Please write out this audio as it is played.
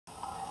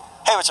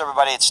Hey, what's up,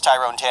 everybody? It's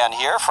Tyrone TANN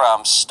here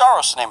from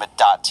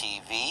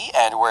StarOceanema.tv,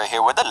 and we're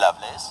here with the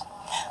lovelies.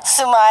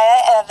 Sumaiyya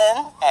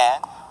Evan.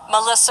 And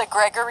Melissa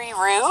Gregory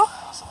Rue.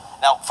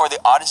 now, for the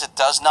audience that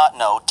does not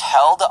know,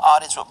 tell the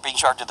audience what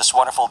brings you out to this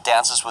wonderful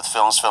Dances with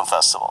Films Film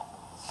Festival.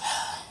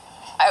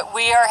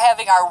 We are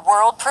having our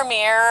world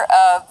premiere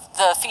of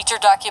the feature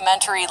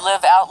documentary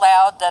Live Out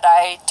Loud that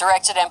I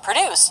directed and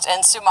produced,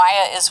 and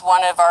Sumaiyya is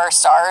one of our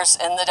stars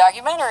in the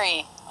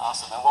documentary.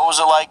 Awesome. And what was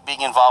it like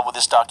being involved with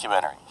this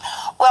documentary?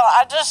 Well,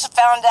 I just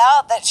found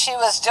out that she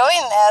was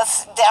doing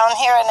this down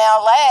here in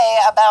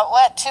LA about,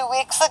 2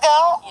 weeks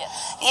ago?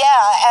 Yes.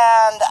 Yeah,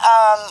 and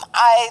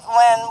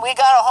when we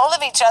got a hold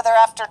of each other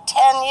after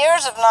 10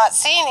 years of not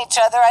seeing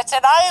each other, I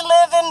said, I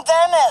live in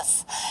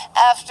Venice,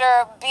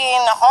 after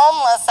being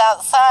homeless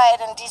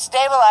outside and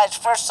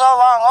destabilized for so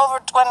long, over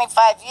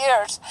 25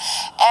 years.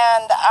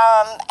 And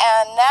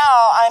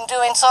now I'm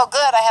doing so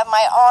good. I have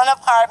my own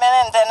apartment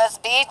in Venice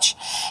Beach,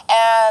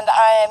 and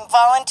I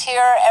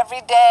volunteer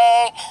every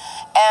day,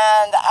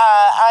 and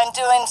I'm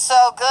doing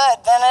so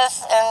good.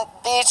 Venice and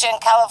Beach in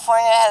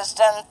California has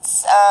done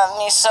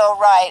me so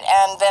right,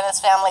 and Venice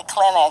Family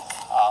Clinic.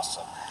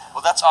 Awesome.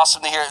 Well, that's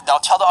awesome to hear. Now,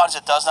 tell the audience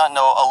that does not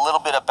know a little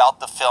bit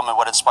about the film and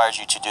what inspired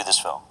you to do this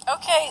film.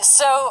 Okay,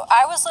 so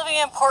I was living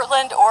in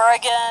Portland,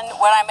 Oregon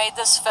when I made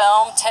this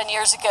film 10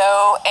 years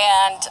ago,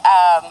 and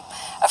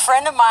a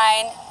friend of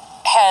mine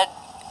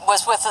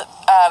was with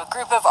a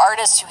group of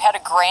artists who had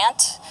a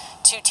grant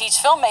to teach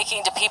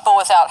filmmaking to people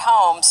without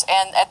homes,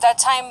 and at that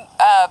time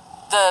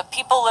the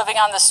people living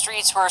on the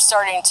streets were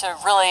starting to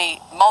really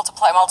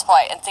multiply,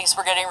 and things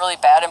were getting really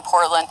bad in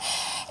Portland.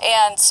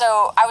 And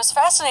so I was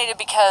fascinated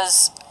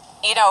because,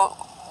 you know,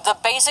 the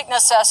basic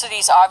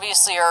necessities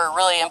obviously are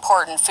really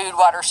important: food,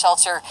 water,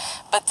 shelter,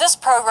 but this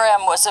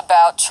program was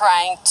about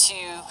trying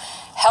to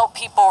help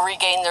people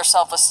regain their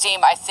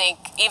self-esteem. I think,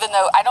 even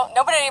though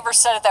nobody ever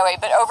said it that way,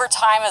 but over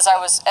time, as I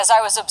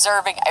was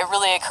observing, it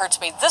really occurred to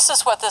me, this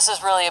is what this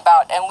is really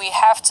about, and we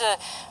have to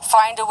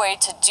find a way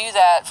to do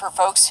that for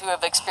folks who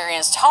have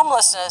experienced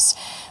homelessness,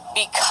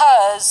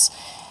 because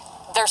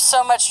there's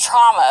so much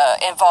trauma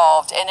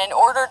involved, and in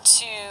order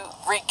to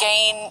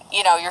regain,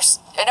 in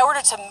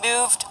order to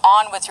move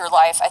on with your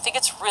life, I think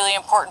it's really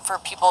important for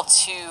people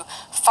to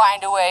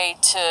find a way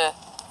to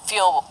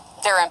feel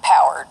they're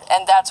empowered,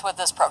 and that's what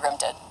this program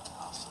did.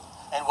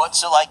 And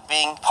what's it like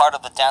being part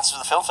of the Dances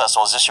with the Film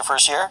Festival? Is this your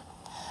first year?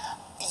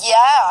 Yeah,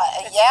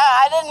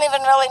 I didn't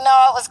even really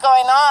know what was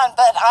going on,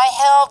 but I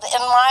held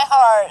in my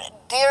heart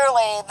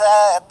dearly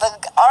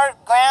the art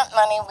grant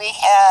money we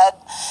had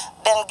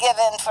been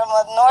given from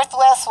the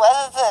Northwest, what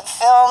is it,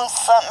 Film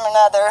something or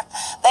another.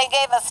 They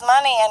gave us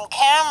money and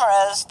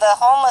cameras, the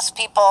homeless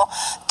people,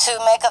 to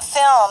make a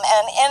film,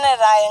 and in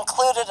it I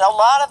included a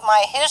lot of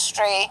my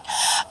history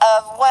of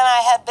when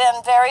I had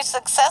been very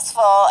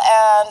successful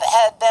and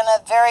had been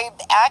a very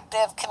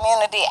active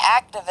community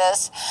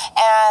activist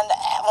and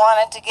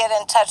wanted to get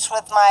in touch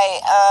with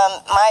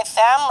my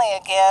family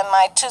again,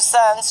 my two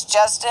sons,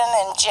 Justin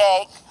and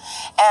Jake,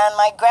 and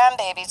my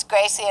grandbabies,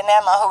 Gracie and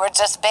Emma, who were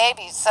just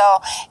babies. So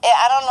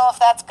I don't know if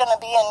that's going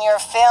to be in your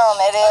film.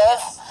 It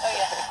is. Oh,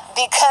 yeah.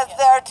 Because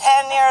they're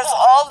 10 years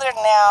older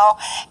now,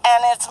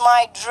 and it's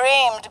my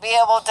dream to be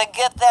able to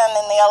get them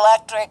in the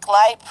electric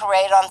light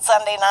parade on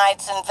Sunday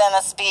nights in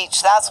Venice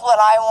Beach. That's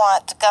what I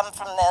want to come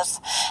from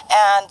this,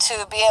 and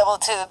to be able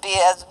to be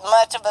as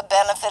much of a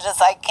benefit as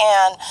I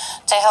can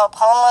to help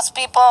homeless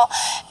people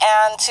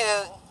and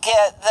to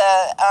get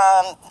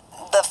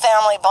the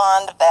family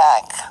bond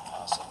back.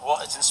 Well,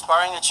 it's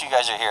inspiring that you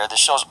guys are here. This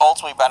show's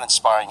ultimately about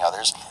inspiring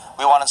others.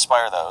 We want to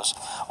inspire those.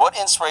 What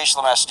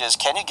inspirational messages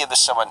can you give to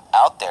someone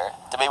out there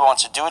that maybe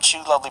wants to do what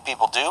you lovely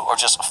people do, or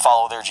just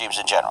follow their dreams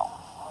in general?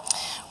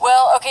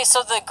 Well, okay,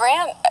 so the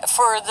grant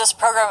for this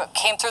program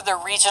came through the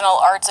Regional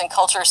Arts and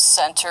Culture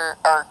Center,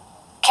 or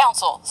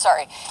Council,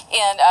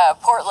 in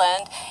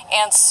Portland.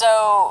 And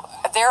so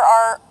there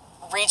are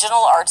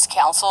regional arts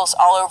councils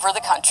all over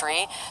the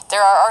country.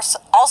 There are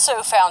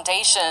also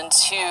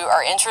foundations who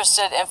are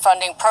interested in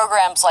funding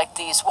programs like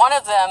these. One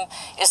of them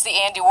is the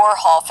Andy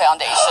Warhol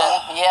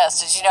Foundation. Yes,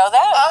 did you know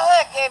that? Oh,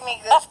 that gave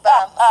me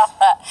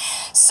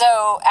goosebumps.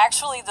 So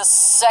actually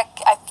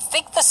I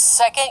think the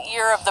second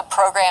year of the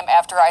program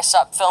after I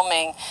stopped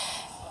filming,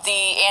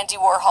 the Andy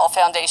Warhol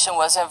Foundation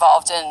was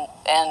involved in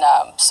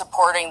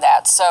supporting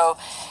that. So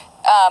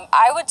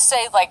I would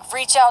say,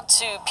 reach out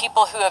to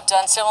people who have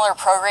done similar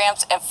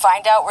programs and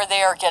find out where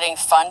they are getting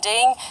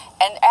funding,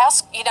 and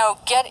ask,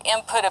 get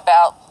input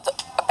about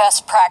the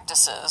best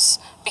practices.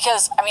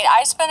 Because,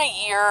 I spent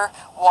a year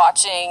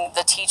watching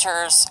the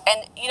teachers,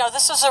 and,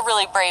 this was a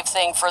really brave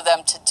thing for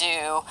them to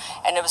do,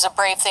 and it was a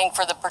brave thing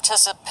for the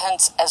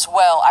participants as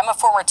well. I'm a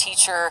former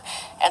teacher,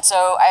 and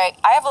so I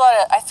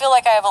feel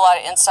like I have a lot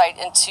of insight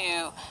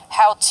into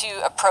how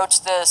to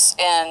approach this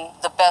in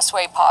the best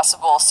way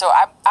possible. So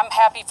I'm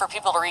happy for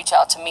people to reach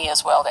out to me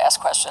as well to ask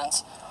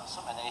questions.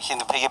 Awesome. And anything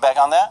to piggyback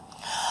on that?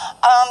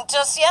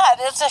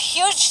 It's a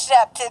huge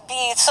step to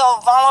be so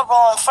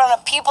vulnerable in front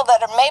of people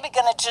that are maybe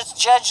going to just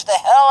judge the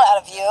hell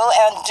out of you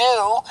and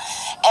do.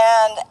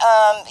 And,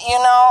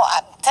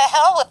 to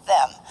hell with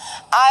them.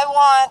 I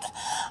want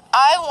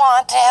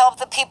to help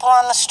the people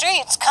on the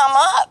streets come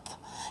up.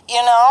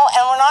 And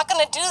we're not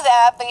going to do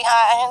that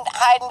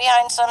hiding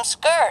behind some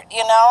skirt.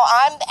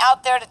 I'm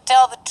out there to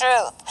tell the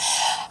truth.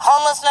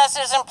 Homelessness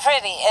isn't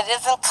pretty. It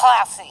isn't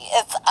classy.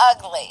 It's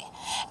ugly.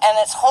 And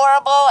it's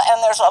horrible,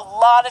 and there's a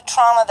lot of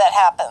trauma that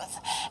happens.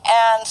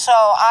 And so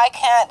I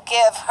can't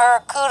give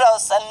her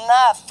kudos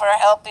enough for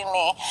helping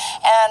me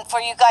and for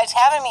you guys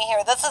having me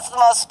here. This is the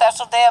most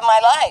special day of my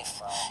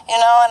life.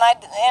 And I'm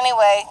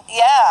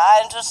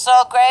just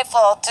so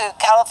grateful to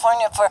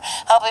California for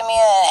helping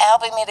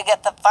me to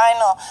get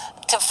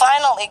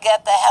finally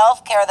get the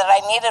health care that I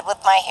needed with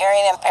my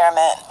hearing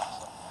impairment.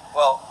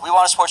 Well, we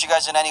want to support you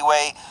guys in any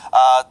way.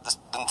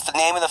 The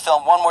name of the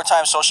film, one more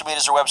time, social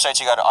medias or websites,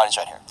 you got an audience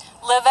right here.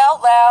 Live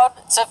Out Loud.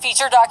 It's a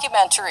feature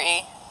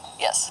documentary.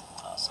 Yes.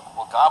 Awesome.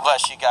 Well, God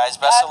bless you guys.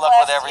 Best of luck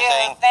with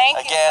everything. Thank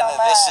you Again, so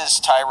much. this is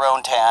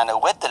Tyrone Tann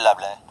with the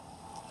lovely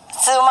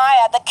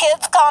Sumaiyya. The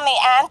kids call me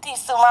Auntie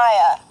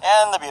Sumaiyya.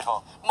 and the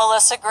beautiful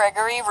Melissa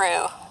Gregory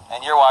Rue.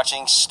 and you're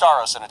watching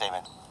Staros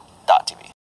Entertainment.